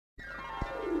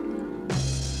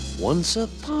Once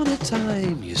upon a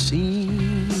time, you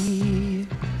see,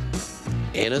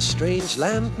 in a strange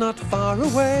land not far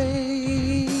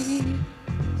away,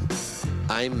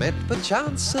 I met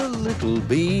perchance a little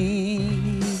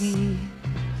bee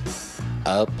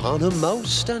upon a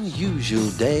most unusual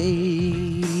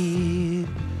day.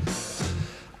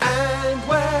 And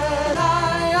when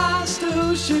I asked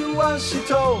who she was, she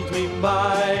told me,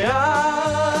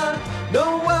 Maja,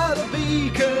 no other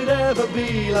bee could ever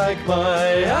be like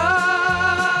Maja.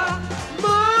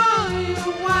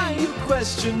 Maja, why you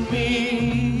question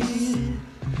me?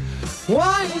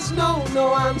 Why is no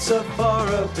answer for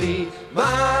a bee?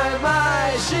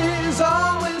 My, she's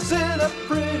always in a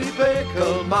pretty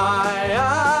pickle,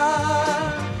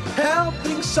 Maja,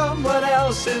 helping someone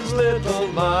else's little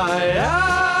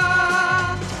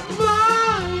Maja.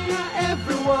 Maja,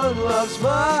 everyone loves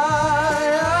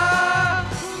Maja.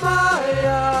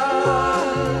 Maja,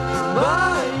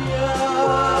 Maja,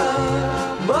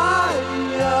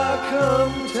 Maja,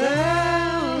 come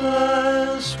tell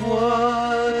us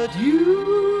what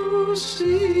you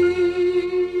see.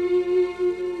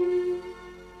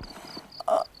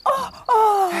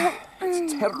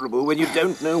 It's terrible when you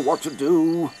don't know what to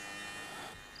do.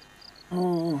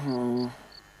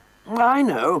 I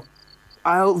know.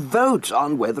 I'll vote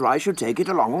on whether I should take it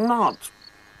along or not.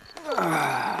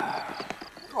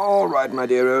 All right, my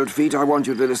dear old feet, I want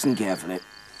you to listen carefully.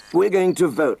 We're going to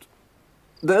vote.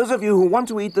 Those of you who want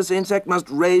to eat this insect must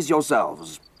raise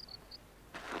yourselves.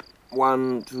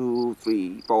 1, 2,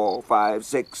 3, 4, 5,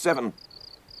 6, 7.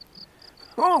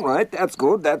 All right, that's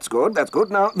good, that's good, that's good.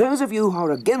 Now, those of you who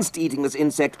are against eating this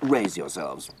insect, raise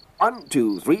yourselves. 1,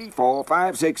 2, 3, 4,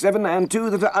 5, 6, 7, and 2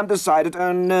 that are undecided.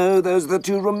 Oh, no, those are the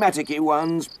 2 rheumatic-y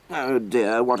ones. Oh,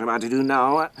 dear, what am I to do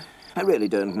now? I really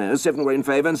don't know. 7 were in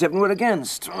favour and 7 were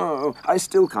against. Oh, I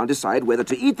still can't decide whether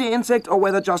to eat the insect or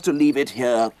whether just to leave it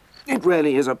here. It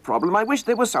really is a problem. I wish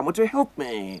there was someone to help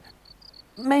me.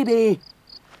 Maybe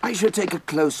I should take a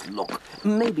close look.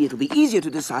 Maybe it'll be easier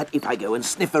to decide if I go and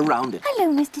sniff around it.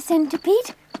 Hello, Mr.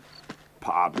 Centipede.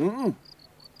 Pardon?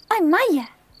 I'm Maja.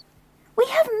 We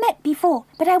haven't met before,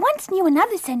 but I once knew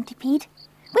another centipede.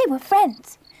 We were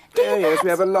friends. Do you Yes, we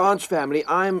have a large family.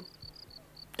 I'm...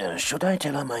 should I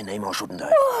tell her my name or shouldn't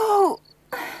I? Oh!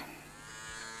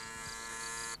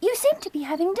 You seem to be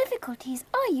having difficulties,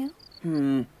 are you?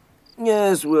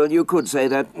 Yes, well, you could say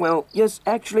that. Well, yes,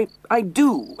 actually, I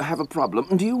do have a problem.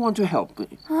 Do you want to help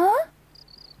me? Huh?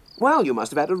 Well, you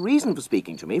must have had a reason for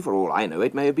speaking to me. For all I know,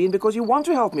 it may have been because you want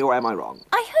to help me, or am I wrong?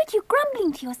 I heard you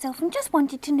grumbling to yourself and just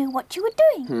wanted to know what you were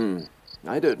doing.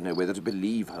 I don't know whether to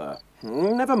believe her.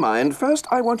 Never mind. First,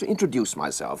 I want to introduce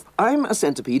myself. I'm a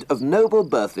centipede of noble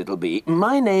birth, little bee.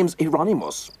 My name's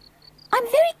Hironimus. I'm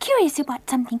very curious about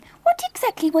something. What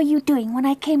exactly were you doing when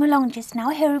I came along just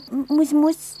now,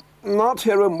 Hironimus? Not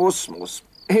Hironimus.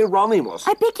 Hironimus.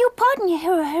 I beg your pardon,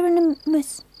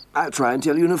 Hironimus. I'll try and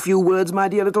tell you in a few words, my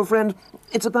dear little friend.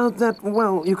 It's about that,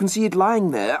 well, you can see it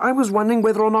lying there. I was wondering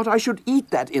whether or not I should eat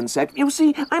that insect. You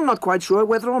see, I'm not quite sure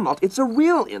whether or not it's a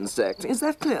real insect. Is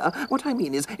that clear? What I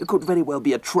mean is, it could very well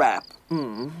be a trap.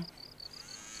 It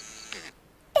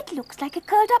looks like a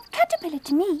curled-up caterpillar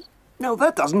to me. No,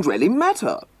 that doesn't really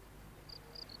matter.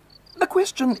 The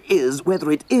question is whether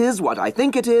it is what I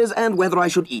think it is and whether I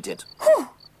should eat it.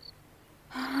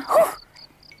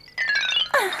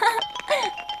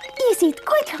 You see, it's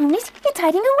quite harmless. It's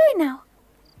hiding away now.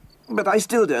 But I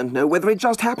still don't know whether it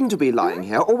just happened to be lying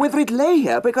here or whether it lay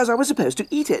here because I was supposed to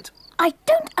eat it. I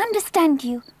don't understand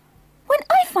you. When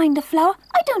I find a flower,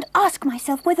 I don't ask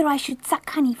myself whether I should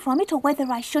suck honey from it or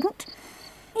whether I shouldn't.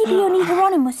 Maybe only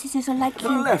Hironimuses are like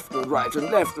you. Left and right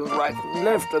and left and right and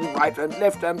left and right and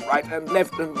left and right and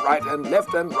left and right and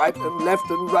left and right and left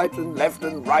and right and left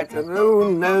and right and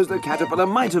who knows, the caterpillar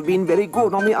might have been very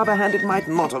good. On the other hand, it might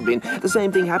not have been. The same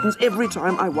thing happens every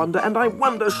time I wonder, and I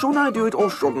wonder, should I do it or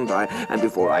shouldn't I? And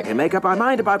before I can make up my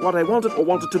mind about what I wanted or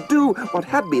wanted to do, what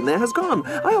had been there has gone.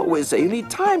 I always say you need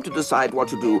time to decide what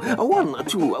to do. A 1, a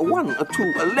 2, a 1, a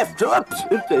 2, a left, up,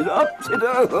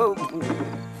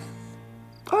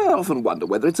 I often wonder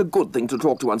whether it's a good thing to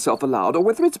talk to oneself aloud or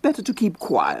whether it's better to keep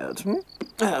quiet.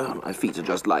 Oh, my feet are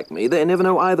just like me. They never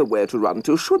know either where to run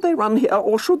to. Should they run here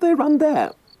or should they run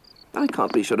there? I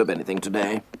can't be sure of anything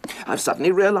today. I've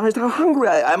suddenly realized how hungry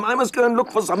I am. I must go and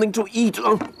look for something to eat.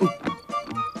 1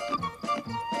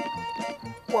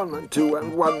 and 2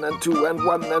 and 1 and 2 and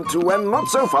 1 and 2 and not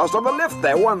so fast on the left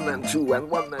there. 1 and 2 and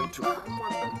 1 and 2 and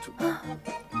 1 and 2.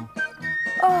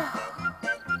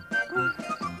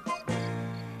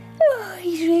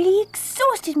 He's really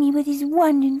exhausted me with his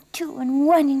 1 and 2 and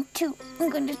 1 and 2. I'm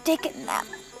going to take a nap.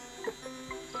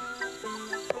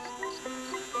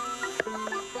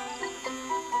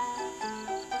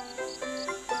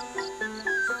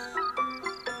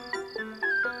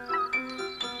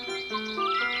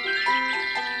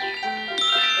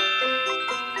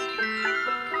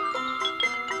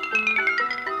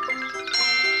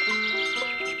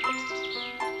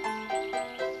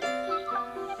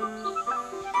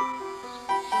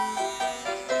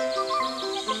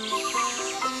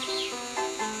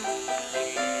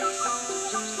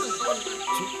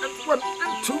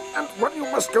 And when you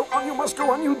must go on, you must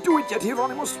go on. You do it yet,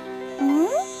 Hironimus.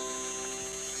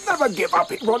 Never give up,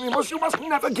 Hironimus. You must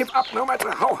never give up, no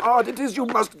matter how hard it is. You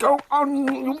must go on.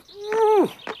 Good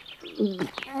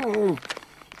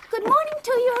morning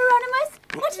to you, Hironimus.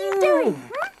 What are you doing?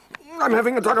 I'm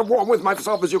having a tug of war with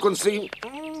myself, as you can see.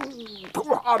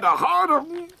 Pull harder, harder.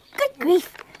 Good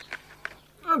grief.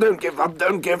 Don't give up,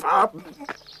 don't give up.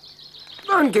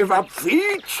 Don't give up,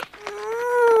 feet.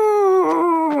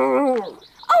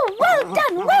 Oh, well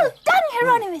done,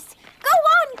 Hironimus. Go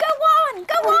on, go on,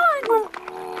 go on.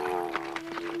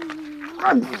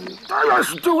 I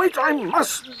must do it, I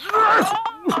must.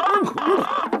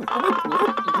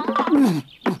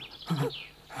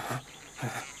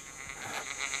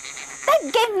 That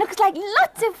game looks like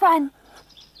lots of fun.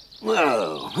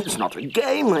 Oh, it's not a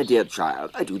game, my dear child.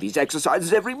 I do these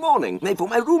exercises every morning. They for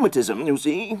my rheumatism, you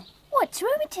see. What's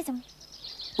rheumatism?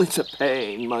 It's a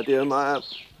pain, my dear Maja.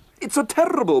 It's a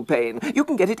terrible pain. You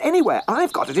can get it anywhere.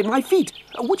 I've got it in my feet.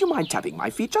 Would you mind tapping my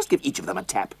feet? Just give each of them a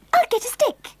tap. I'll get a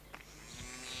stick.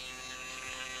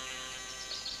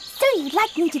 So you'd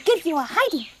like me to give you a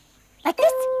hiding? Like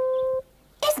this?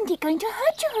 Isn't it going to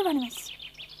hurt you, Hironimus?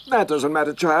 That doesn't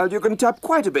matter, child. You can tap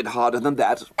quite a bit harder than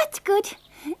that. That's good.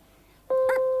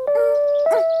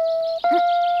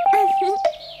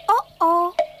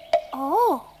 Uh-oh.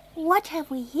 Oh, what have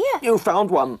we here? You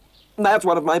found one. That's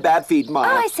one of my bad feet,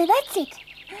 Maja. Oh, so that's it.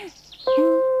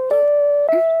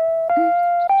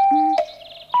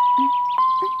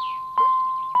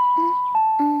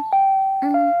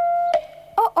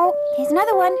 Uh-oh, here's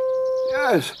another one.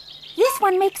 Yes. This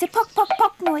one makes a pock, pock,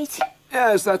 pock noise.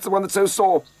 Yes, that's the one that's so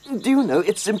sore. Do you know,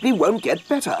 it simply won't get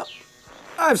better.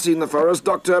 I've seen the forest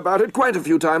doctor about it quite a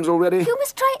few times already. You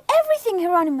must try everything,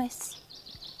 Hironimus.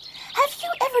 Have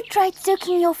you ever tried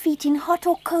soaking your feet in hot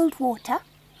or cold water?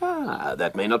 Ah,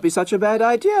 that may not be such a bad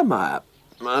idea, Maja.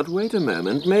 But wait a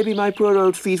moment. Maybe my poor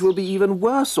old feet will be even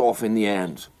worse off in the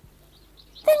end.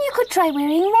 Then you could try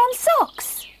wearing warm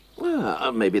socks.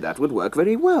 Ah, maybe that would work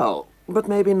very well. But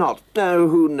maybe not. Oh,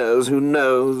 who knows, who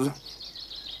knows?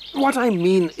 What I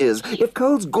mean is, if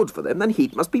cold's good for them, then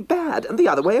heat must be bad, and the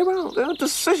other way around.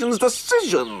 Decisions,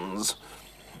 decisions.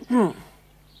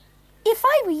 If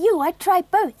I were you, I'd try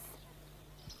both.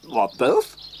 What,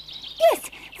 both? Yes,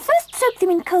 first soak them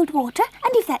in cold water,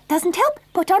 and if that doesn't help,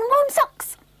 put on warm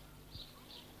socks.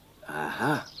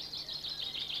 Aha.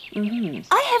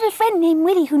 I have a friend named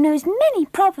Willie who knows many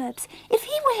proverbs. If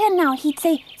he were here now, he'd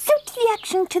say, suit the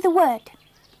action to the word.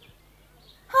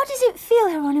 How does it feel,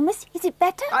 Hironimus? Is it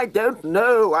better? I don't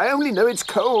know. I only know it's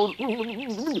cold. Good.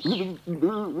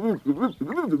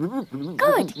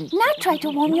 Now try to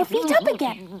warm your feet up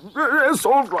again. Yes,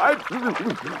 all right.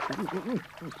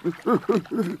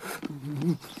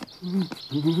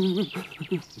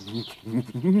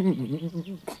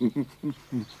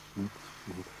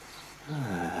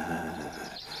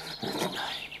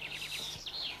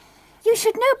 You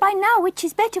should know by now which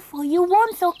is better for you,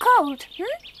 warmth or cold.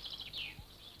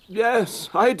 Yes,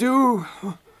 I do.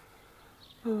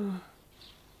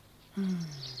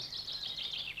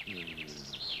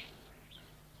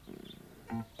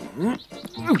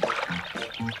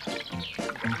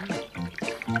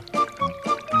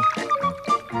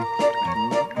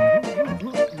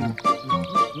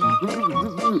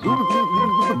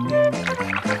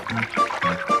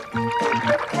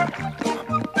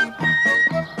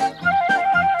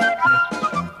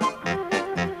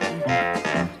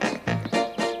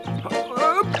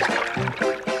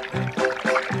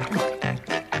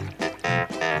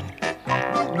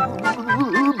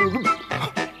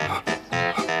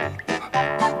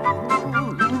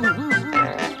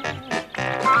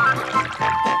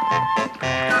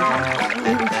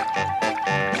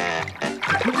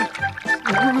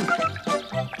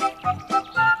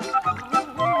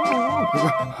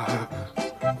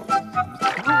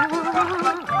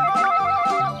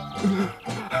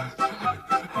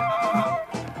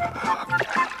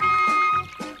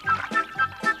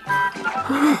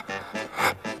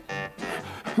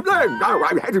 Now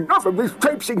I've had enough of this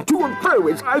traipsing to and fro.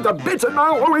 It's either bitter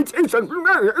now or it isn't. How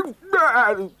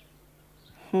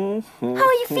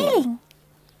are you feeling?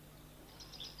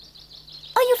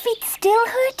 Are your feet still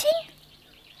hurting?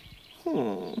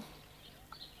 Oh,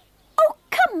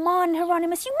 come on,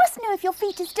 Hironimus. You must know if your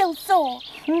feet are still sore.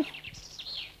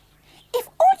 If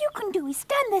all you can do is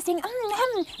stand there saying,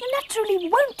 you naturally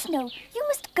won't know. You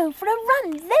must go for a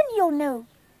run, then you'll know.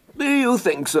 Do you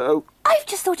think so? I've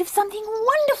just thought of something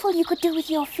wonderful you could do with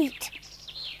your feet.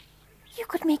 You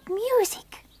could make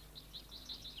music.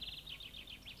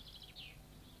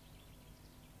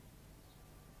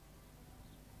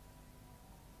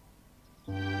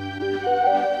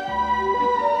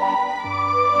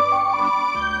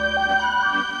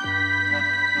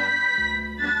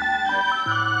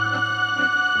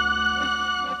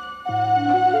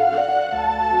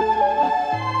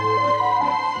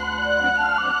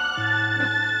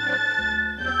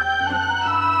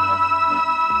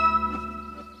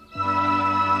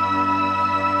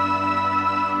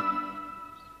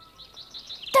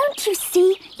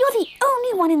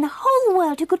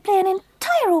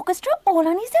 all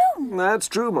on his own. That's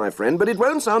true, my friend, but it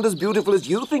won't sound as beautiful as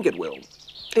you think it will.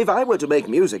 If I were to make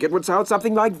music, it would sound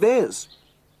something like this.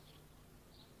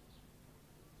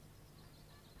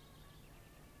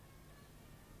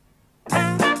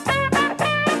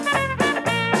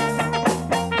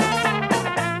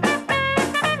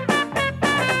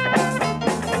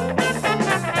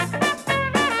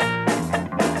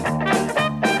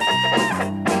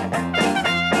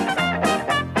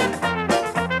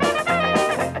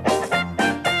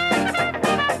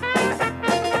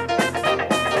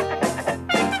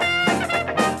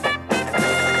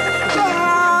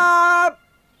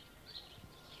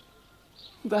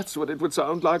 That's what it would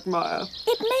sound like, Maja.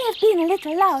 It may have been a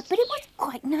little loud, but it was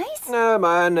quite nice. No,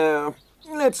 Maja, no.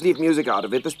 Let's leave music out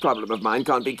of it. This problem of mine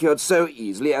can't be cured so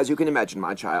easily, as you can imagine,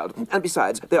 my child. And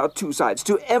besides, there are two sides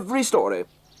to every story.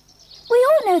 We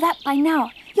all know that by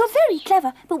now. You're very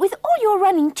clever, but with all your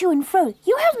running to and fro,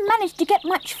 you haven't managed to get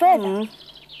much further.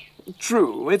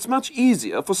 True, it's much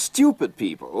easier for stupid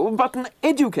people, but an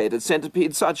educated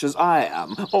centipede such as I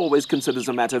am always considers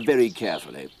a matter very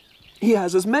carefully. He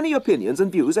has as many opinions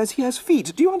and views as he has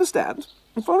feet, do you understand?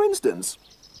 For instance,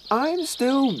 I'm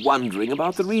still wondering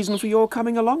about the reason for your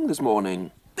coming along this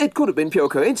morning. It could have been pure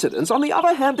coincidence. On the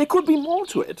other hand, there could be more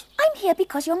to it. I'm here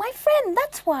because you're my friend,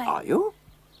 that's why. Are you?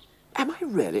 Am I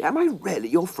really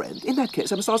your friend? In that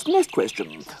case, I must ask the next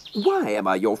question. Why am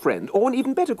I your friend? Or an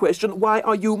even better question, why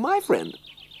are you my friend?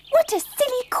 What a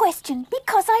silly question.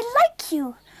 Because I like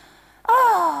you.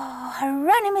 Oh,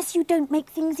 Hironimus, you don't make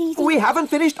things easy. We haven't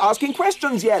finished asking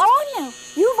questions yet. Oh, no.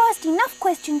 You've asked enough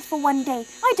questions for one day.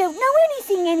 I don't know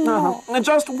anything anymore.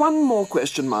 Just one more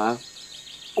question, Maja.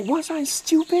 Was I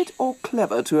stupid or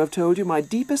clever to have told you my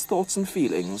deepest thoughts and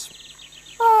feelings?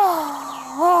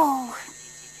 Oh.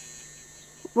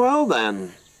 Well,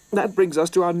 then, that brings us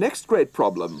to our next great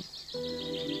problem.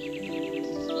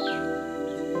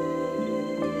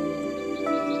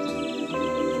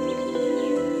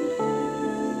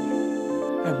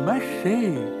 I must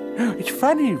say, it's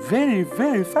funny, very,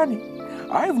 very funny.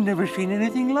 I've never seen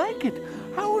anything like it.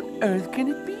 How on earth can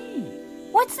it be?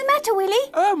 What's the matter,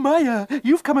 Willie? Oh, Maja,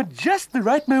 you've come at just the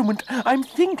right moment. I'm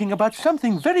thinking about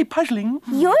something very puzzling.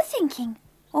 You're thinking?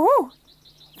 Oh,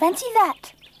 fancy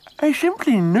that. I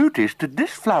simply noticed that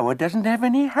this flower doesn't have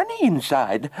any honey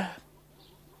inside.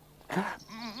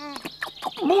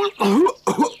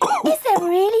 Is there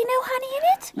really no honey in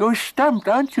it? You're stumped,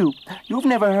 aren't you? You've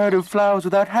never heard of flowers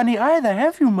without honey either,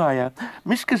 have you, Maja?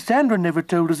 Miss Cassandra never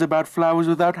told us about flowers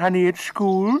without honey at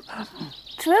school.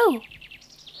 True.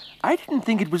 I didn't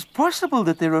think it was possible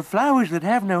that there are flowers that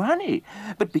have no honey.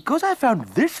 But because I found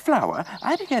this flower,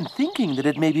 I began thinking that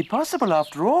it may be possible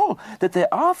after all, that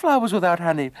there are flowers without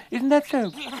honey. Isn't that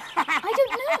so? I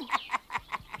don't know.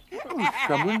 Oh,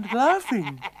 someone's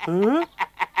laughing. Huh?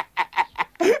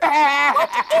 What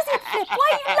is it, Flip? Why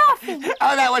are you laughing?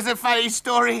 Oh, that was a funny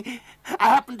story. I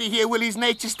happened to hear Willie's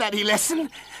nature study lesson.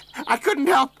 I couldn't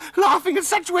help laughing at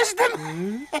such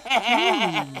wisdom.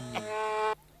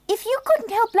 If you couldn't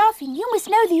help laughing, you must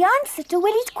know the answer to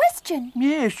Willie's question.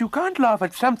 Yes, you can't laugh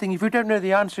at something if you don't know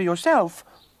the answer yourself.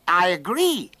 I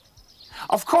agree.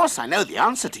 Of course I know the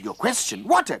answer to your question.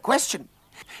 What a question.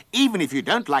 Even if you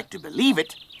don't like to believe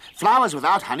it, flowers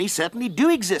without honey certainly do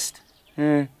exist.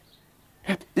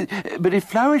 But if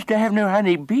flowers don't have no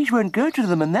honey, bees won't go to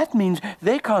them, and that means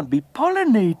they can't be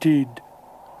pollinated.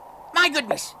 My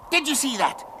goodness, did you see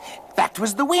that? That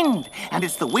was the wind, and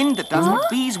it's the wind that does what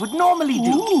bees would normally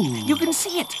do. Ooh. You can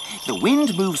see it. The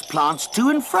wind moves plants to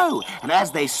and fro, and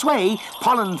as they sway,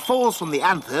 pollen falls from the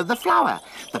anther of the flower.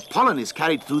 The pollen is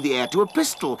carried through the air to a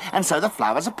pistil, and so the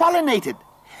flowers are pollinated.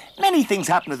 Many things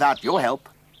happen without your help.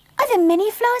 Are there many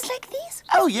flowers like these?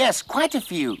 Oh, yes, quite a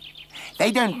few.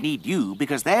 They don't need you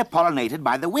because they're pollinated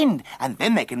by the wind, and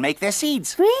then they can make their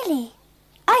seeds. Really?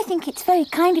 I think it's very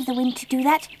kind of the wind to do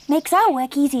that. Makes our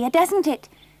work easier, doesn't it?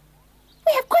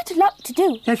 We have quite a lot to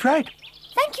do. That's right.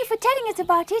 Thank you for telling us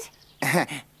about it.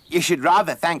 You should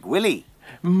rather thank Willie.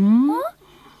 Huh?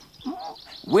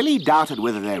 Willie doubted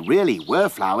whether there really were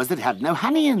flowers that had no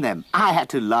honey in them. I had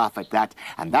to laugh at that,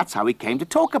 and that's how we came to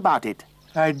talk about it.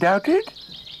 I doubt it.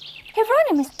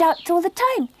 Hironimus doubts all the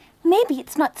time. Maybe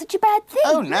it's not such a bad thing.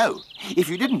 Oh, no. If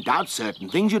you didn't doubt certain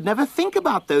things, you'd never think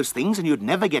about those things, and you'd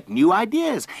never get new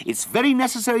ideas. It's very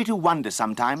necessary to wonder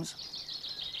sometimes.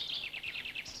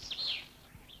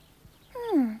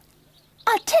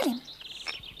 I'll tell him.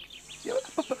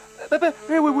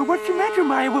 What's the matter,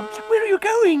 Maja? Where are you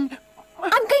going? I'm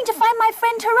going to find my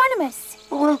friend Hironimus.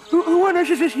 Well, who on earth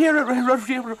is this here?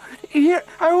 Here,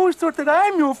 I always thought that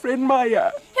I'm your friend,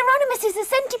 Maja. Hironimus is a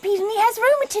centipede and he has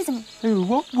rheumatism. Oh,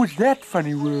 what was that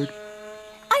funny word?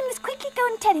 I must quickly go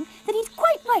and tell him that he's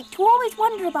quite right to always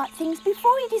wonder about things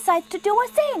before he decides to do or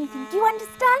say anything. Do you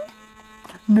understand?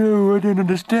 No, I don't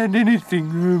understand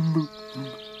anything.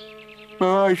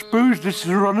 Well, I suppose this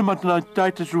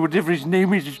Hironimus or whatever his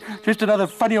name is just another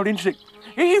funny old insect.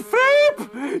 Hey, Flip!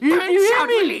 You hear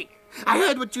me? Willie. I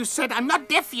heard what you said. I'm not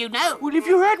deaf, you know. Well, if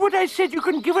you heard what I said, you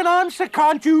can give an answer,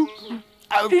 can't you?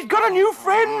 Oh. She's got a new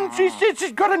friend. She said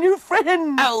she's got a new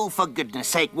friend. Oh, for goodness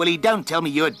sake, Willie, don't tell me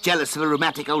you're jealous of a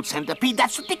rheumatic old centipede.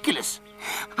 That's ridiculous.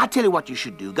 I'll tell you what you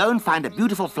should do. Go and find a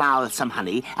beautiful flower with some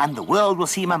honey, and the world will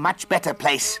seem a much better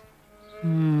place.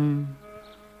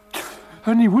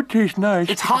 Honey would taste nice.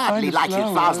 It's hardly likely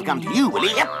that flowers will come to you,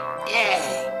 Willie. Yep.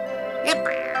 Yeah. Yep.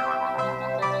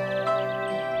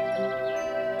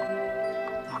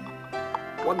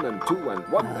 1 and 2 and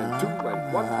 1 and 2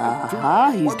 and 1 and 2.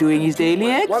 Ah, he's doing his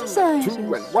daily exercise. 1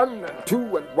 and 2 and 1 and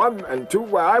 2 and 1 and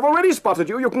 2. I've already spotted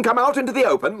you. You can come out into the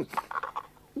open.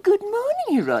 Good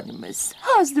morning, Hironimus.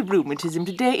 How's the rheumatism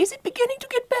today? Is it beginning to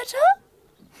get better?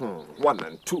 1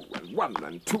 and 2 and 1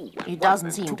 and 2 and It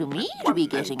doesn't seem to me to be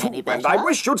getting any better. And I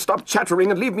wish you'd stop chattering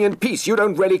and leave me in peace. You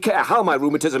don't really care how my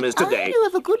rheumatism is today. I know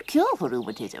of a good cure for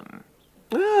rheumatism.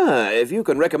 Ah, if you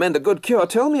can recommend a good cure,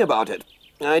 tell me about it.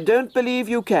 I don't believe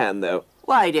you can, though.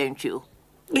 Why don't you?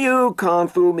 You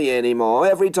can't fool me anymore.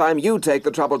 Every time you take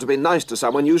the trouble to be nice to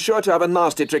someone, you're sure to have a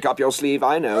nasty trick up your sleeve,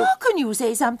 I know. How can you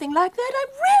say something like that? I'm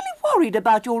really worried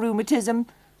about your rheumatism.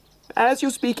 As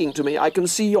you're speaking to me, I can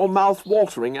see your mouth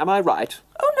watering. Am I right?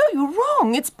 Oh, no, you're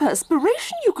wrong. It's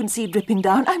perspiration you can see dripping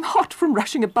down. I'm hot from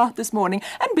rushing about this morning.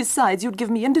 And besides, you'd give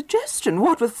me indigestion.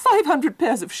 What with 500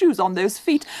 pairs of shoes on those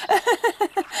feet.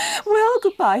 Well,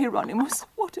 goodbye, Hironimus.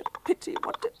 What a pity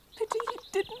he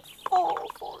didn't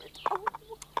fall for it. Oh.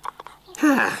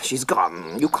 She's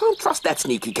gone. You can't trust that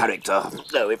sneaky character.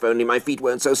 Oh, if only my feet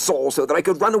weren't so sore so that I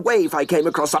could run away if I came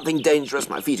across something dangerous.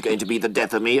 My feet are going to be the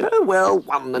death of me. Oh, well,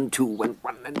 1 and 2 and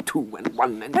 1 and 2 and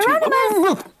 1 and 2.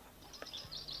 Hironimus!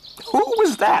 Who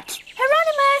was that?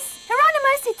 Hironimus!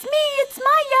 Hironimus, it's me, it's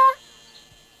Maja.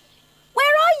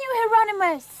 Where are you,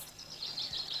 Hironimus?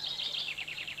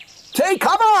 Take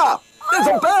cover! There's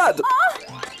a bird!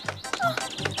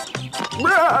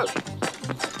 Help!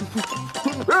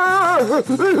 Help!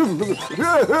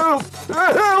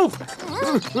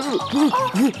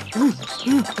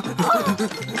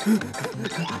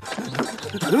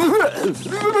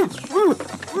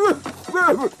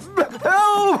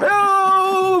 Help!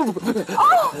 Help!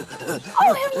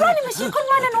 Oh, Hironimus, you can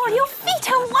run on all your feet.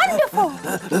 How wonderful!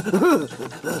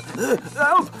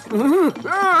 Help!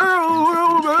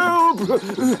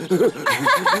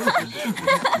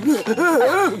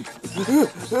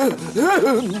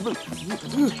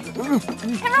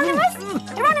 Hironimus?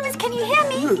 Hironimus, can you hear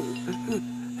me?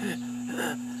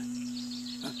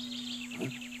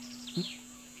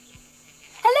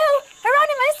 Hello,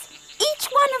 Hironimus? Each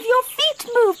one of your feet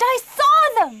moved. I saw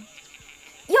them.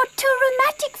 Your 2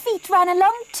 rheumatic feet ran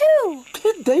along too.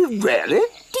 Did they really?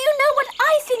 Do you know what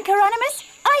I think, Hironimus?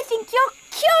 I think you're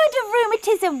cured of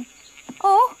rheumatism.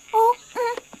 Help! Help!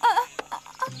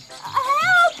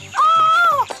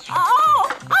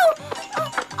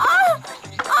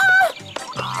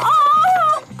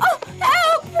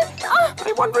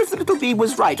 I wonder if the little bee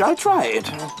was right. I'll try it.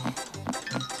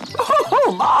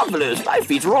 Oh, marvellous. My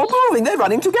feet are all moving. They're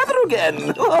running together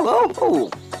again. Oh.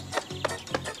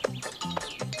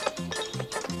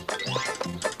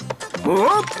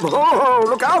 Oh,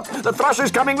 look out! The thrush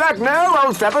is coming back now,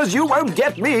 old feathers. You won't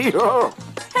get me. Oh.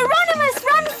 Hironimus,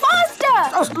 run faster!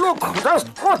 Just look. Just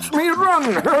watch me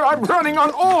run. I'm running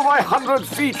on all my 100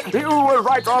 feet. You were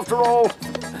right after all.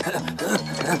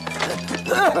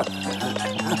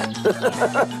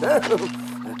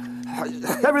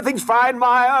 Everything's fine,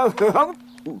 Maja.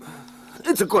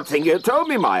 It's a good thing you told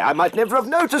me, Maja. I might never have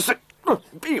noticed it.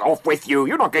 Be off with you.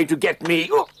 You're not going to get me.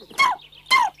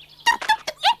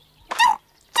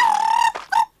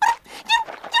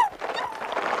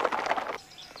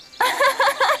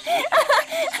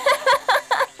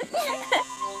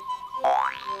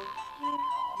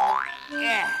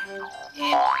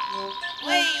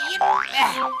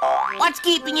 What's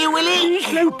keeping you, Willie?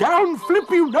 Slow down, Flip.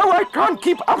 You know I can't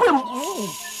keep up with...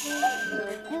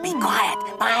 Be quiet.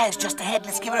 Maya's just ahead.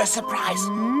 Let's give her a surprise.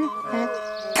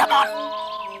 Come on.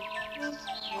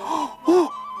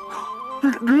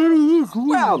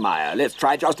 Well, Maja, let's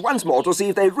try just once more to see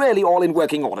if they're really all in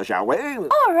working order, shall we?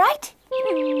 All right.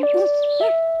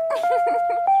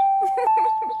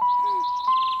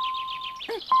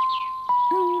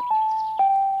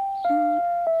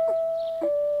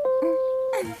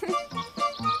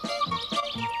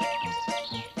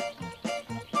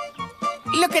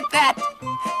 Look at that.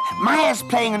 Maja's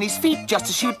playing on his feet just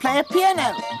as she would play a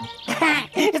piano.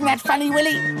 Isn't that funny,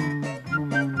 Willie?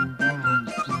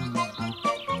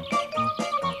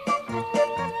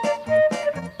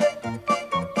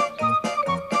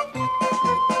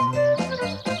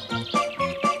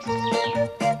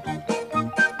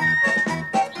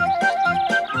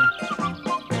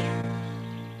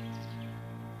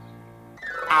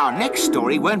 Our next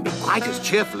story won't be quite as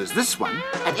cheerful as this one.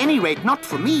 At any rate, not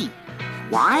for me.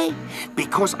 Why?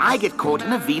 Because I get caught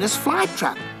in a Venus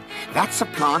flytrap. That's a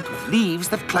plant with leaves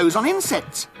that close on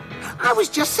insects. I was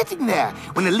just sitting there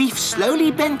when a leaf slowly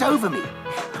bent over me.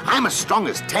 I'm as strong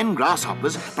as 10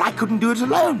 grasshoppers, but I couldn't do it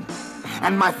alone.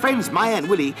 And my friends Maja and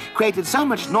Willie created so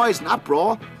much noise and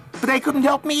uproar, but they couldn't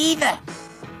help me either.